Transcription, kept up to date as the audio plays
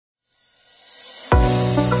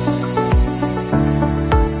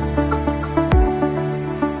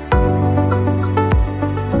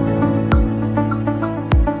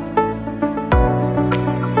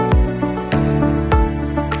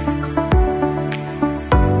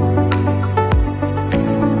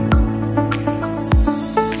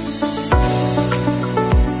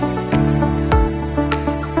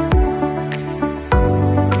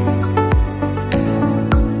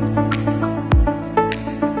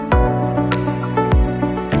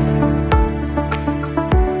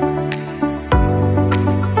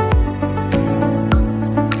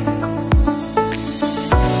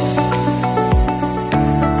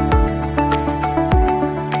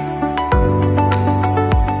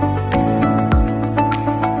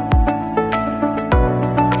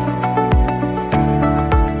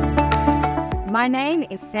My name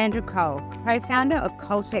is Sandra Cole, co-founder of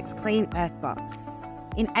COLETEK's Clean Earth Box.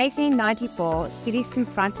 In 1894, cities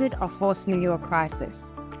confronted a horse manure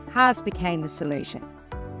crisis. Cars became the solution.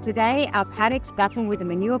 Today, our paddocks battle with a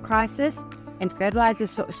manure crisis and fertiliser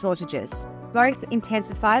shortages, both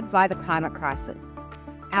intensified by the climate crisis.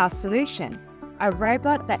 Our solution: a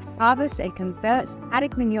robot that harvests and converts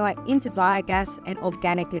paddock manure into biogas and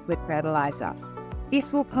organic liquid fertiliser.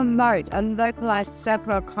 This will promote a localised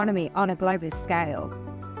circular economy on a global scale.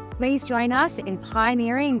 Please join us in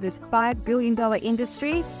pioneering this $5 billion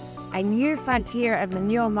industry, a new frontier of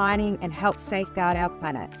manure mining, and help safeguard our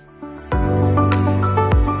planet.